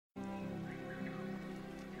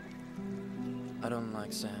I don't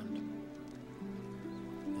like sand.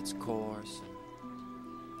 It's coarse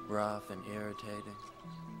and rough and irritating,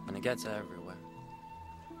 and it gets everywhere.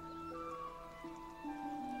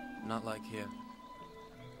 Not like here.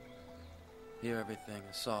 Here everything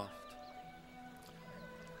is soft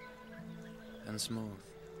and smooth.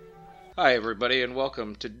 Hi, everybody, and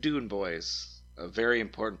welcome to Dune Boys, a very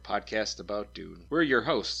important podcast about Dune. We're your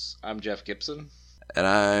hosts. I'm Jeff Gibson. And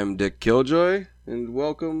I'm Dick Killjoy, and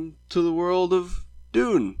welcome to the world of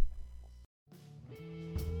Dune.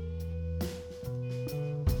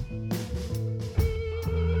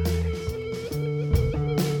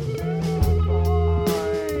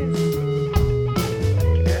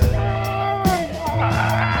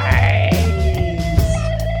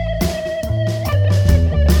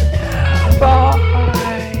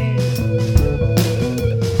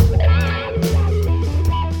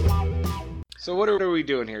 So what are we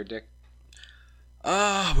doing here, Dick?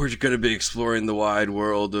 We're going to be exploring the wide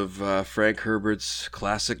world of Frank Herbert's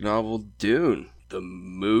classic novel, Dune. The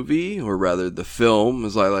movie, or rather the film,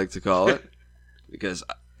 as I like to call it. Because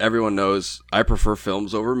everyone knows I prefer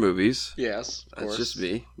films over movies. Yes, of course. That's just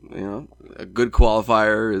me. You know, a good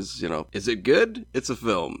qualifier is, is it good? It's a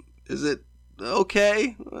film. Is it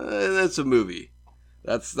okay? That's a movie.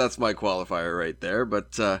 That's my qualifier right there.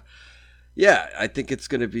 But, yeah, I think it's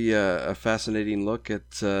going to be a fascinating look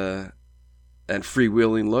at, and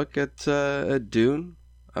freewheeling look at Dune.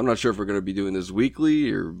 I'm not sure if we're going to be doing this weekly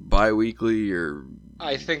or bi-weekly or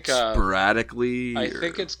I think sporadically. I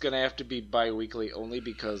think it's going to have to be bi-weekly only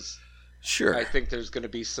because sure. I think there's going to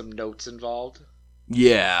be some notes involved.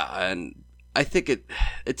 Yeah, and I think it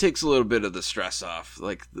takes a little bit of the stress off.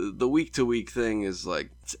 Like the week-to-week thing is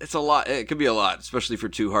like it's a lot. It can be a lot, especially for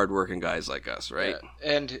two hardworking guys like us, right?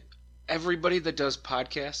 And everybody that does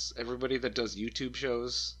podcasts, everybody that does YouTube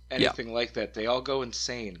shows, anything like that, they all go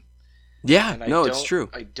insane. Yeah, and it's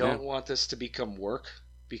true. I don't want this to become work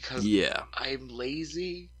because I'm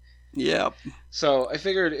lazy. Yeah. So I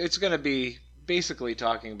figured it's going to be basically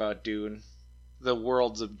talking about Dune, the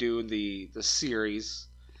worlds of Dune, the series.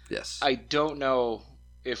 Yes. I don't know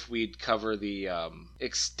if we'd cover the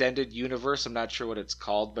extended universe. I'm not sure what it's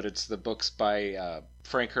called, but it's the books by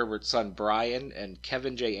Frank Herbert's son Brian and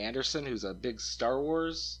Kevin J. Anderson, who's a big Star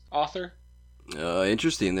Wars author.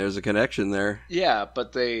 Interesting. There's a connection there. Yeah,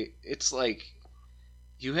 but it's like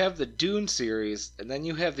you have the Dune series, and then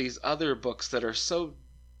you have these other books that are so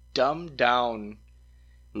dumbed down,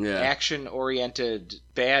 action-oriented,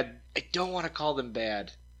 bad. I don't want to call them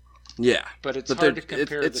bad. Yeah. But it's hard to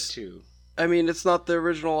compare the two. I mean, it's not the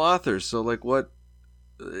original authors, so like what?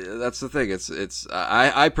 That's the thing.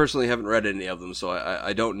 I personally haven't read any of them, so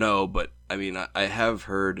I don't know. But I mean, I have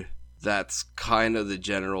heard that's kind of the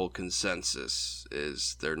general consensus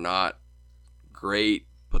is they're not great,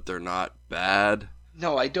 but they're not bad.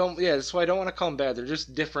 No, I don't. Yeah, that's why I don't want to call them bad. They're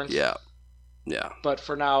just different. Yeah. But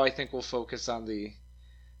for now, I think we'll focus on the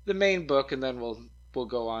main book, and then we'll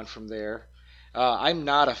go on from there. I'm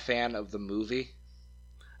not a fan of the movie.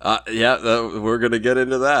 We're going to get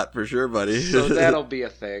into that for sure, buddy. So that'll be a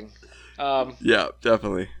thing. Yeah,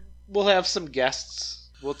 definitely. We'll have some guests.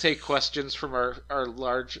 We'll take questions from our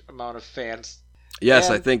large amount of fans.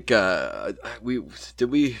 Yes, I think I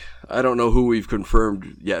don't know who we've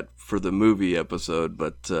confirmed yet for the movie episode,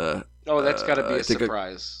 but that's got to be a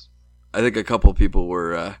surprise. I think a couple people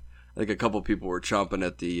were chomping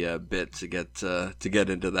at the bit to get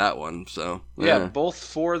into that one. So yeah, both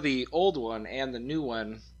for the old one and the new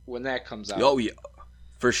one when that comes out. Oh yeah,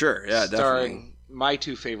 for sure. Yeah, starring definitely. My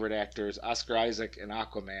two favorite actors, Oscar Isaac and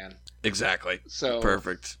Aquaman. Exactly. So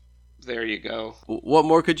perfect. There you go. What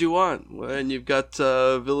more could you want when you've got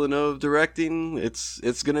Villeneuve directing?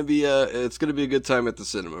 It's gonna be a good time at the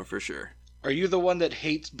cinema for sure. Are you the one that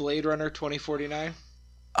hates Blade Runner 2049?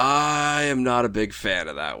 I am not a big fan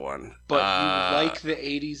of that one. But you like the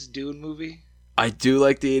 80s Dune movie? I do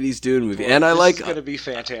like the 80s Dune movie. Boy, and I like it's going to be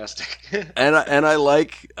fantastic. and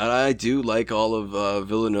I do like all of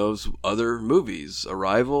Villeneuve's other movies.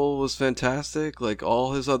 Arrival was fantastic. Like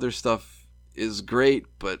all his other stuff is great,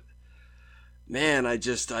 but man, I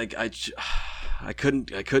couldn't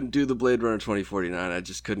do the Blade Runner 2049. I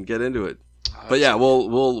just couldn't get into it. But yeah,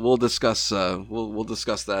 we'll discuss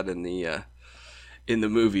that in the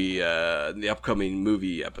movie, the upcoming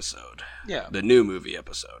movie episode. Yeah. The new movie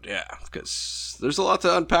episode, yeah. Because there's a lot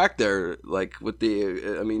to unpack there, like with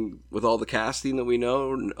all the casting that we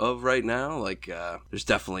know of right now, like, there's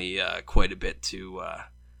definitely quite a bit to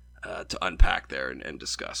unpack there and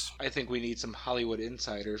discuss. I think we need some Hollywood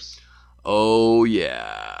insiders. Oh,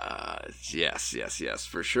 yeah. Yes,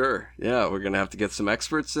 for sure. Yeah, we're going to have to get some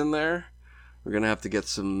experts in there. We're gonna have to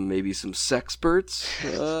get maybe some sexperts.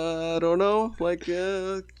 I don't know,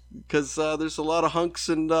 because there's a lot of hunks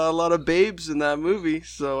and a lot of babes in that movie.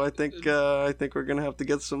 So I think we're gonna have to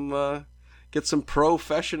get some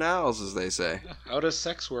professionals, as they say. How does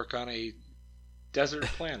sex work on a desert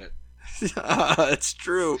planet? It's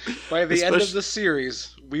true. By the end of the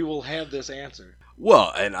series, we will have this answer.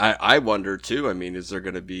 Well, and I wonder too. I mean, is there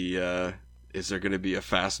going to be a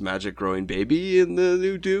fast magic growing baby in the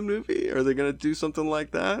new Doom movie? Are they going to do something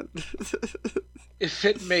like that? If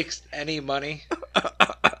it makes any money,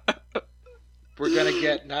 we're going to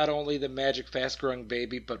get not only the magic fast growing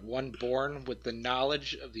baby, but one born with the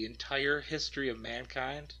knowledge of the entire history of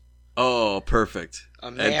mankind. Oh, perfect.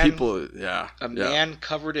 Man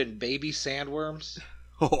Covered in baby sandworms.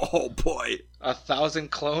 Oh boy. 1,000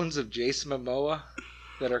 clones of Jason Momoa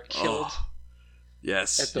that are killed. Oh,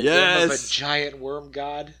 yes. At the whim of a giant worm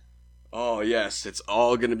god. Oh yes, it's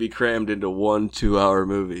all going to be crammed into one 2-hour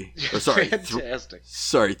movie. Or, sorry, fantastic.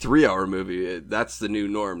 3-hour movie. That's the new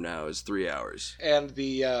norm now, is 3 hours. And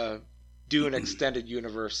the Dune extended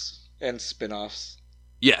universe and spin-offs.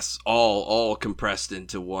 Yes, all compressed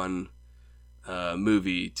into one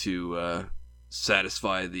movie to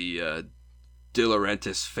satisfy the De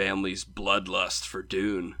Laurentiis family's bloodlust for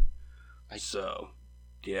Dune. I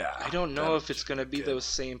don't know if it's going to be those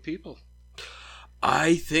same people.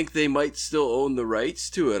 I think they might still own the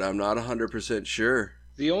rights to it. I'm not 100% sure.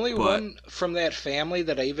 The only one from that family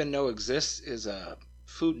that I even know exists is a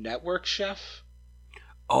Food Network chef.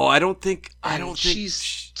 Oh, I don't think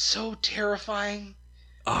she's so terrifying.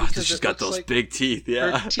 Oh, she's got those big teeth.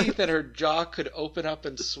 Yeah, her teeth and her jaw could open up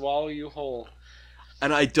and swallow you whole.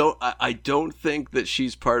 And I don't think that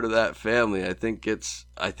she's part of that family. I think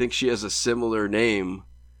she has a similar name,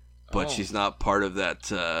 but she's not part of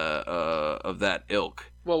that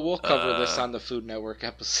ilk. Well, we'll cover this on the Food Network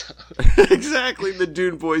episode. Exactly, the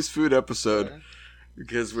Dune Boys food episode,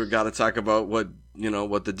 because we've got to talk about what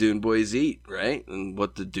the Dune Boys eat, right? And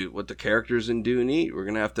what the characters in Dune eat. We're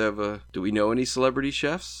gonna have to have do we know any celebrity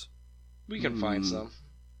chefs? We can find some.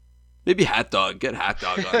 Maybe Hat Dog. Get Hat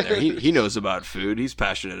Dog on there. He knows about food. He's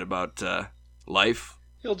passionate about life.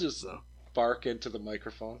 He'll just bark into the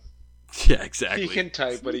microphone. Yeah, exactly. He can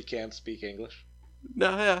type, but he can't speak English.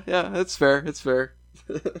 No, yeah, that's fair. It's fair.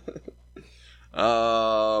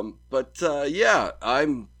 I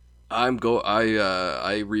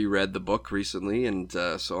reread the book recently, and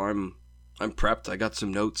so I'm prepped. I got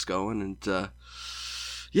some notes going, and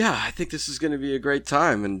I think this is going to be a great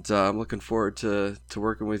time, and I'm looking forward to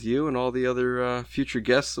working with you and all the other future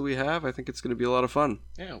guests that we have. I think it's going to be a lot of fun.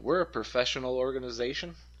 Yeah, we're a professional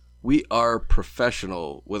organization. We are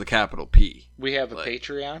professional with a capital P. We have a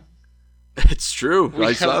Patreon. It's true.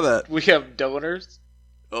 I saw that. We have donors.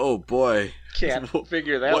 Oh boy. Can't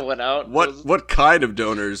figure that one out. What kind of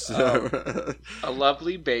donors? A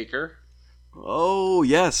lovely baker. Oh,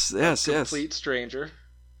 yes. Complete stranger.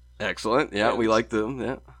 Excellent. Yeah, we like them.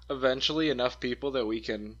 Yeah. Eventually, enough people that we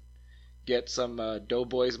can get some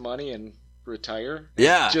Doughboys money and retire.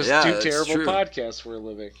 Yeah, just do terrible podcasts for a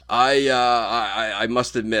living. I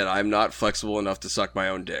must admit, I'm not flexible enough to suck my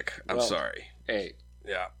own dick. I'm sorry. Hey.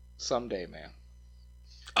 Yeah. Someday, man.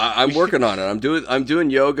 I'm working on it. I'm doing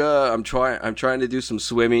yoga. I'm trying to do some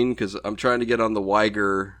swimming because I'm trying to get on the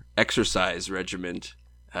Weiger exercise regimen,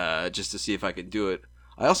 just to see if I can do it.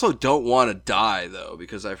 I also don't want to die though,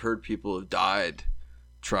 because I've heard people have died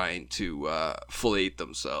trying to fellate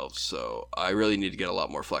themselves. So I really need to get a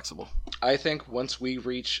lot more flexible. I think once we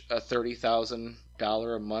reach a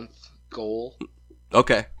 $30,000 a month goal,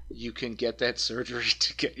 okay, you can get that surgery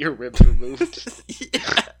to get your ribs removed.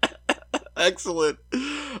 Yeah. Excellent.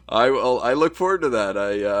 I look forward to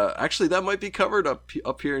that. Actually, that might be covered up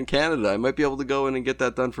here in Canada. I might be able to go in and get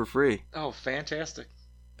that done for free. Oh, fantastic.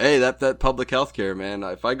 Hey, that public health care, man.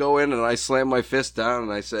 If I go in and I slam my fist down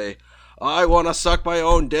and I say, I want to suck my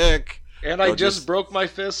own dick. And I just broke my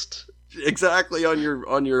fist. Exactly,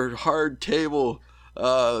 on your hard table.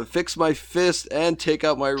 Fix my fist and take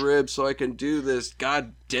out my ribs so I can do this.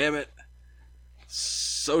 God damn it.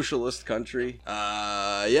 Socialist country.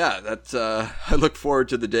 I look forward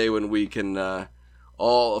to the day when we can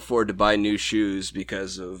all afford to buy new shoes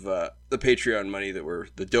because of the Patreon money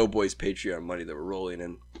the Doughboys Patreon money that we're rolling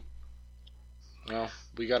in. Well,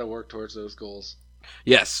 we got to work towards those goals.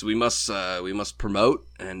 Yes, we must promote,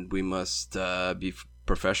 and we must be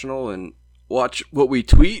professional and watch what we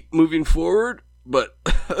tweet moving forward. But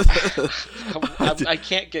I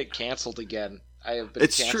can't get canceled again. I have been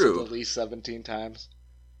canceled at least 17 times.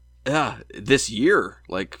 Yeah, this year.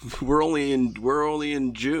 Like we're only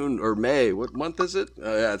in June or May. What month is it?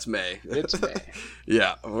 Oh yeah, it's May. It's May.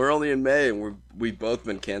 Yeah, we're only in May, and we've both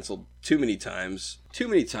been canceled too many times.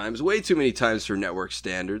 Way too many times for network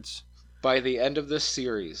standards. By the end of this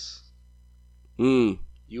series, Mm.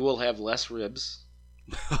 you will have less ribs.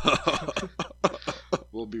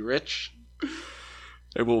 We'll be rich.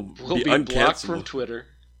 It will We'll be be blocked from uncancelable. Twitter,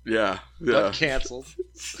 Yeah. but canceled.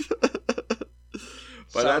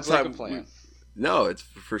 By Sounds that like a time, plan. No, it's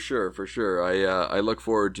for sure. I look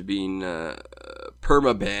forward to being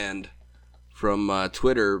perma-banned from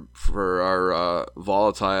Twitter for our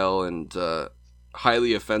volatile and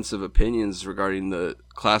highly offensive opinions regarding the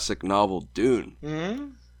classic novel Dune. Mm-hmm.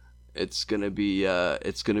 It's gonna be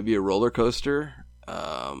a roller coaster.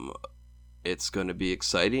 It's gonna be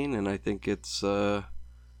exciting, and I think it's gonna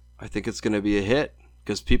be a hit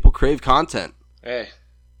because people crave content. Hey,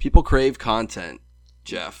 People crave content,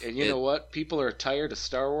 Jeff. and you know what? People are tired of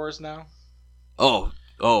Star Wars now. Oh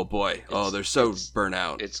boy. They're so burnt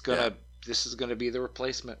out. It's gonna. This is gonna be the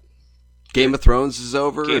replacement. Game of Thrones is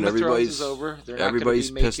over, Game and of Thrones everybody's is over. They're not everybody's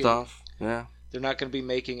gonna be pissed making, off. Yeah. They're not going to be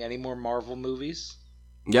making any more Marvel movies.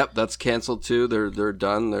 Yep, that's canceled too. They're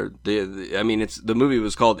done. I mean, the movie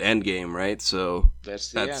was called Endgame, right? So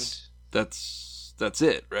That's the end. that's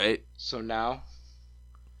it, right? So now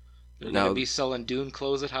they're Now- going to be selling Dune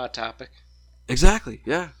clothes at Hot Topic. Exactly.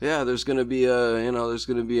 Yeah. There's gonna be a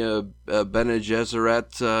Bene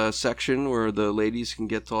Gesserit section where the ladies can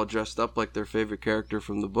get all dressed up like their favorite character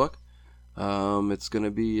from the book. It's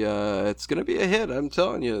gonna be a hit. I'm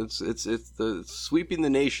telling you, it's sweeping the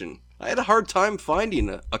nation. I had a hard time finding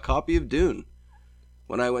a copy of Dune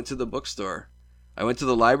when I went to the bookstore. I went to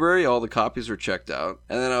the library. All the copies were checked out,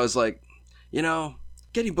 and then I was like,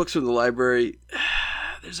 getting books from the library.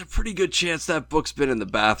 There's a pretty good chance that book's been in the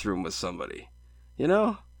bathroom with somebody.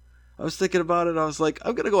 I was thinking about it. I was like,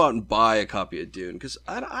 I'm going to go out and buy a copy of Dune because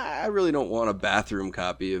I really don't want a bathroom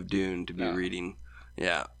copy of Dune to be reading.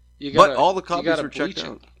 Yeah. But all the copies were checked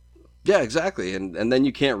out. Yeah, exactly. And then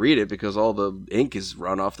you can't read it because all the ink is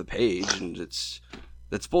run off the page and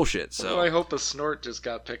that's bullshit. So I hope a snort just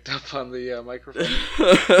got picked up on the microphone.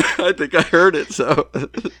 I think I heard it. So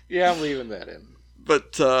Yeah, I'm leaving that in.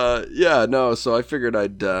 But so I figured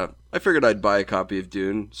I'd buy a copy of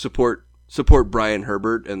Dune, support Brian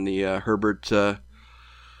Herbert and the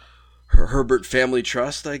Herbert Family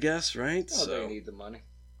Trust, I guess, right? Oh, they need the money.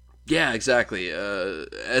 Yeah, exactly.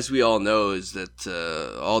 As we all know, is that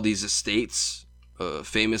all these estates,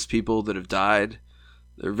 famous people that have died,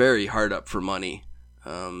 they're very hard up for money.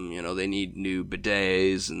 They need new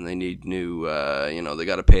bidets and they need new, they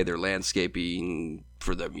got to pay their landscaping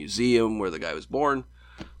for the museum where the guy was born.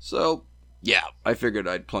 So, yeah, I figured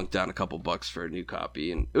I'd plunk down a couple bucks for a new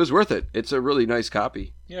copy, and it was worth it. It's a really nice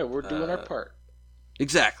copy. Yeah, we're doing our part.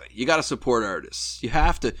 Exactly. You got to support artists. You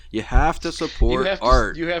have to support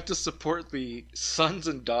art. You have to support the sons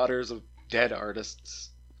and daughters of dead artists.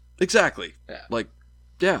 Exactly.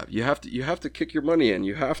 Yeah. You have to kick your money in.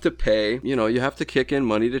 You have to pay, you have to kick in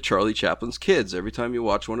money to Charlie Chaplin's kids every time you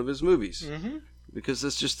watch one of his movies. Mm-hmm. Because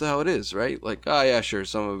that's just how it is, right? Like, yeah, sure,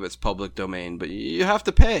 some of it's public domain, but you have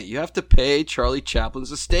to pay. You have to pay Charlie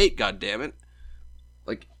Chaplin's estate, goddammit.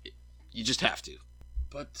 Like, you just have to.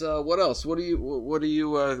 But what else? What are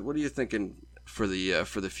you thinking for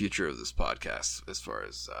the future of this podcast as far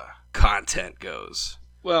as content goes?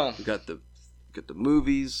 Well, We got the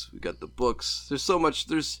movies, we got the books. There's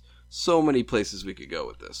so many places we could go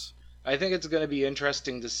with this. I think it's going to be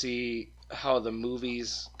interesting to see how the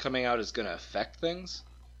movies coming out is going to affect things.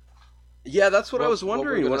 Yeah, that's what I was What we're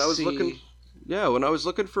wondering when gonna I was see- looking. Yeah, when I was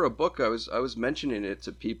looking for a book, I was mentioning it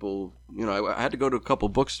to people. I had to go to a couple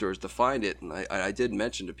bookstores to find it, and I did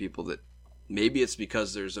mention to people that maybe it's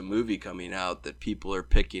because there's a movie coming out that people are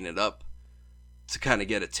picking it up to kind of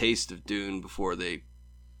get a taste of Dune before they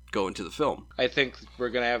go into the film. I think we're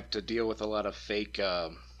going to have to deal with a lot of fake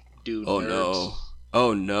dude Oh nerds. no!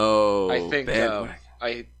 Oh no! I think Bandwagon.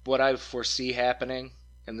 what I foresee happening,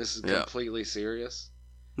 and this is Yeah. completely serious,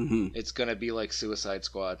 Mhm. it's going to be like Suicide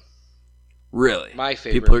Squad. Really, My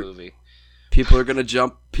favorite People are- movie. people are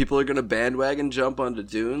gonna bandwagon jump onto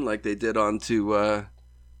Dune like they did onto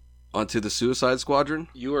the Suicide Squadron.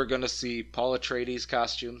 You are going to see Paul Atreides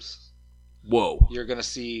costumes. Whoa! You're going to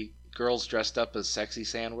see girls dressed up as sexy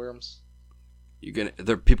sandworms.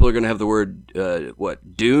 People are gonna have the word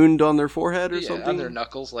duned on their forehead or Yeah, something. on their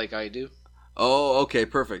knuckles like I do. Oh, okay,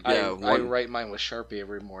 perfect. Yeah, I write mine with Sharpie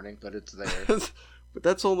every morning, but it's there. but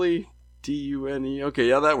that's only DUNE. Okay,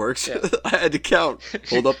 yeah, that works. Yeah. I had to count.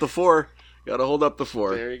 Hold up the 4. Gotta hold up the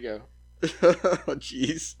 4. There you go. Oh,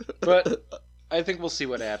 jeez. But I think we'll see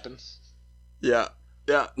what happens. Yeah.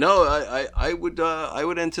 Yeah. No, I would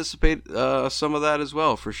anticipate some of that as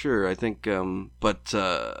well for sure. I think but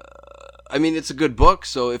I mean it's a good book,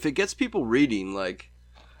 so if it gets people reading, like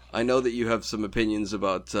I know that you have some opinions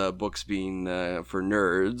about books being for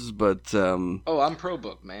nerds, but Oh, I'm pro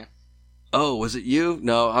book, man. oh, was it you?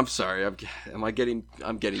 No, I'm sorry. I'm getting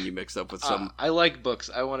you mixed up with some. I like books.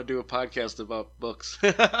 I want to do a podcast about books.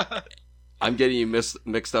 I'm getting you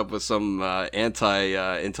mixed up with some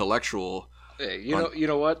anti-intellectual Hey, you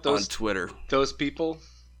know what? on Twitter. Those people,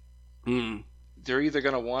 Mm. they're either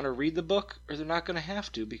going to want to read the book or they're not going to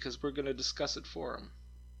have to because we're going to discuss it for them.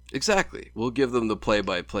 Exactly. We'll give them the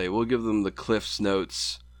play-by-play. We'll give them the Cliff's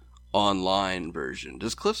Notes online version.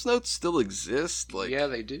 Does Cliff's Notes still exist? Like, Yeah,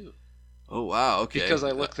 they do. oh wow, okay. Because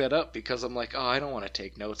I looked that up because I'm like, oh, I don't want to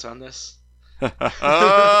take notes on this.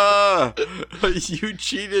 Ah, you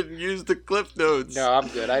cheated and used the Cliff Notes. No, I'm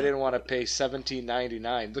good. I didn't want to pay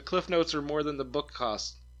 $17.99. The Cliff Notes are more than the book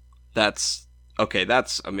costs. That's okay.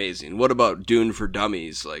 That's amazing. What about Dune for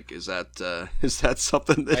Dummies? Like, is that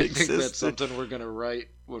something that I exists? think that's something we're gonna write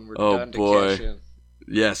when we're Oh, done to boy. cash in.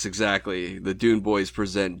 Yes, exactly. The Dune Boys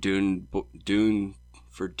present Dune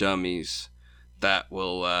for Dummies. That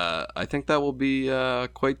will, I think that will be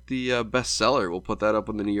quite the bestseller. We'll put that up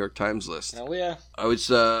on the New York Times list. Hell yeah.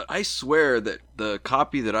 I swear that the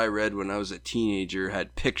copy that I read when I was a teenager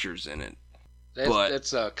had pictures in it.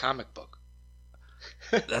 That's a comic book.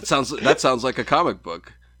 That sounds like a comic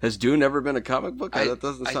book. Has Dune ever been a comic book? That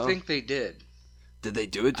doesn't sound. I think they did. Did they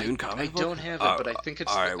do a Dune comic book? I don't have it, but I think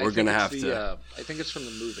it's. All right, I we're think gonna it's have the, to. I think it's from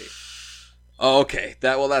the movie. Oh, okay.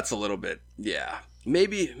 That's a little bit. Yeah.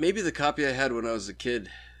 Maybe the copy I had when I was a kid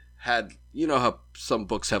had, you know how some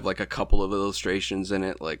books have like a couple of illustrations in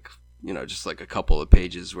it, like, you know, just like a couple of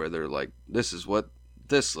pages where they're like, this is what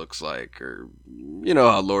this looks like, or you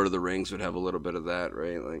know how Lord of the Rings would have a little bit of that,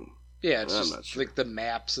 right? Like, Yeah, it's I'm just not sure. like the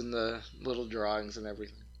maps and the little drawings and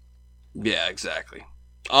everything. Yeah, exactly.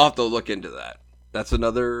 I'll have to look into that. That's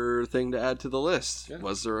another thing to add to the list. Yeah.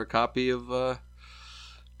 Was there a copy of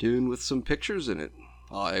Dune with some pictures in it?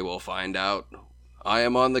 I will find out. I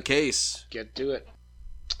am on the case. Get to it.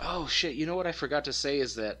 Oh shit! You know what I forgot to say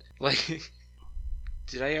is that like,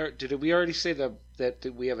 did we already say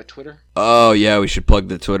that we have a Twitter? Oh yeah, we should plug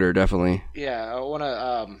the Twitter definitely. Yeah, I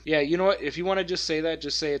wanna. Yeah, you know what? If you want to just say that,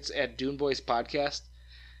 just say it's at Dune Boys Podcast,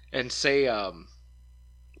 and say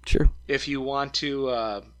Sure. if you want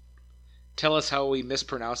to tell us how we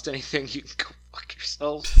mispronounced anything, you can go fuck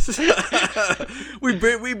yourselves. we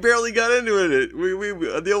barely got into it. We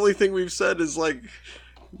the only thing we've said is like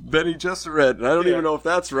Benny Gesserit, and I don't Yeah. even know if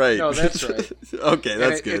that's right. No, that's right. Okay,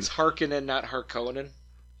 that's good. It's Harkonnen, not Harkonnen.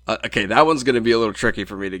 Okay, that one's gonna be a little tricky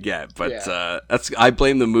for me to get, but Yeah. I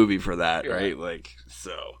blame the movie for that, Yeah. right? Like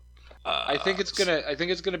so. I think it's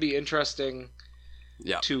gonna be interesting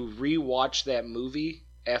Yeah. to rewatch that movie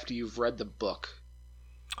after you've read the book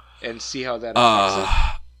and see how that affects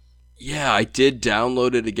it. Yeah, I did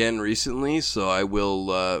download it again recently, so I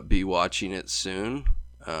will be watching it soon,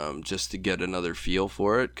 just to get another feel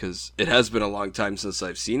for it, because it has been a long time since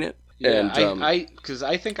I've seen it. Yeah, And I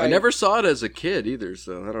I never saw it as a kid either,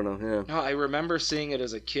 so I don't know. Yeah. No, I remember seeing it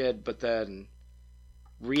as a kid, but then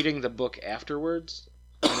reading the book afterwards,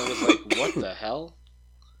 and it was like, what the hell?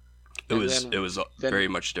 It And was then- very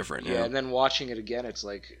much different. Yeah, Yeah. and then watching it again, it's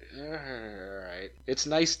like, alright. It's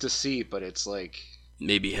nice to see, but it's like,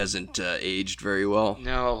 Maybe hasn't aged very well.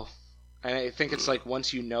 no. And I think it's like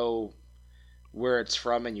once you know where it's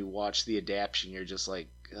from and you watch the adaptation, you're just like,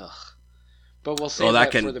 ugh. But we'll save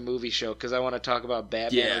that for the movie show, because I want to talk about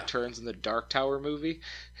Batman Yeah. Returns in the Dark Tower movie,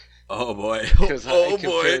 Oh boy. because I Oh compare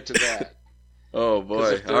boy. it to that. Oh 'Cause boy.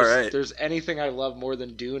 if All right. there's anything I love more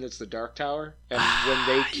than Dune, it's the Dark Tower. And when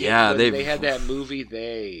they Yeah, when they've- they had that movie,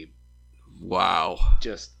 they Wow.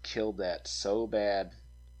 just killed that so bad.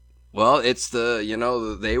 Well, it's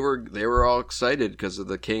they were all excited because of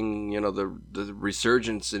the King, the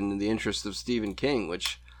resurgence in the interest of Stephen King,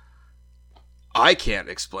 which I can't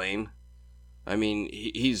explain. I mean,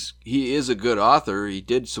 he is a good author. He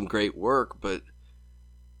did some great work, but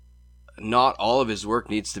not all of his work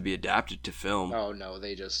needs to be adapted to film. Oh no,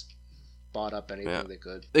 they just bought up anything Yeah. they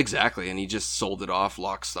could. Exactly, and he just sold it off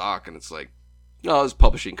lock stock, and it's like, no, his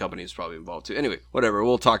publishing company is probably involved too. Anyway, whatever.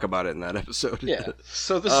 We'll talk about it in that episode. Yeah.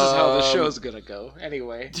 So this is how the show's gonna go.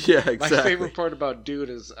 Anyway, Yeah, exactly. my favorite part about Dune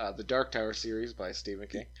is the Dark Tower series by Stephen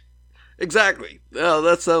King. Exactly. Well,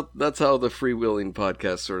 that's how the freewheeling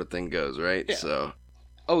podcast sort of thing goes, right? Yeah. So,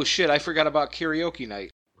 Oh shit! I forgot about karaoke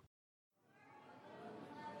night.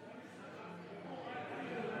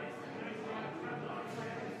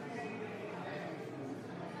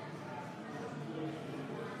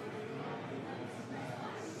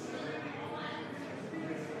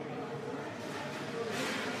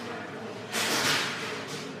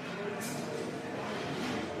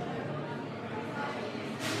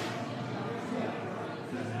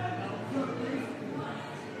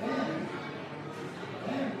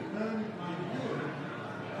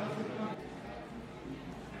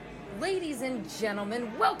 Ladies and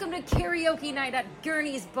gentlemen, welcome to karaoke night at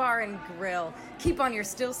Gurney's Bar and Grill. Keep on your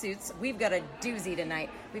still suits. We've got a doozy tonight.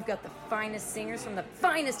 We've got the finest singers from the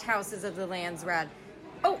finest houses of the Landsrad.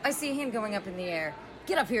 Oh, I see a hand going up in the air.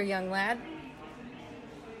 Get up here, young lad.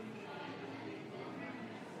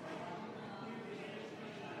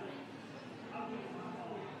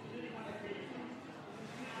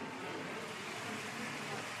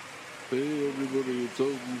 Hey everybody, it's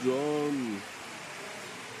Elton John.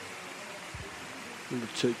 I'm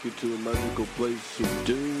gonna take you to a magical place of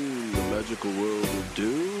doom, the magical world of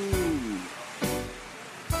doom.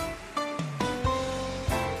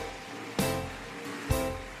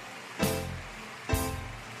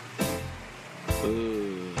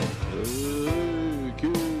 Hey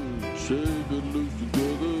kids, shake it loose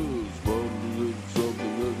together. Sponsors it's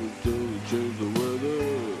something that will change the weather.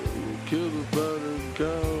 Kill the fatted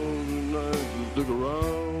cows and nice to stick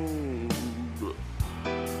around.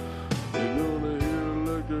 You're gonna hear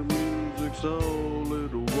electric music,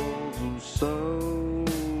 solid walls of sound.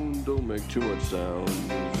 Don't make too much sound.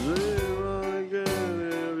 Zero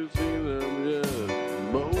again, have you seen them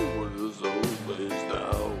yet? Both this old place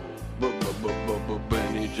down.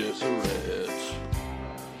 Benny Gesserit.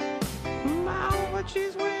 Oh, but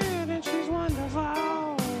she's weird and she's wonderful.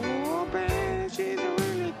 Oh, Benny, she's a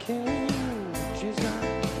really king. She's got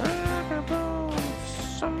a bones,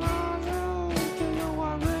 some long you know I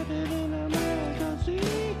read it in a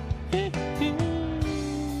magazine.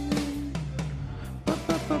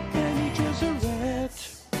 Benny Gesserit.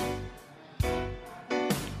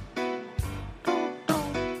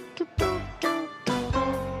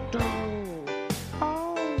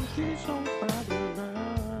 Oh, she's so fine.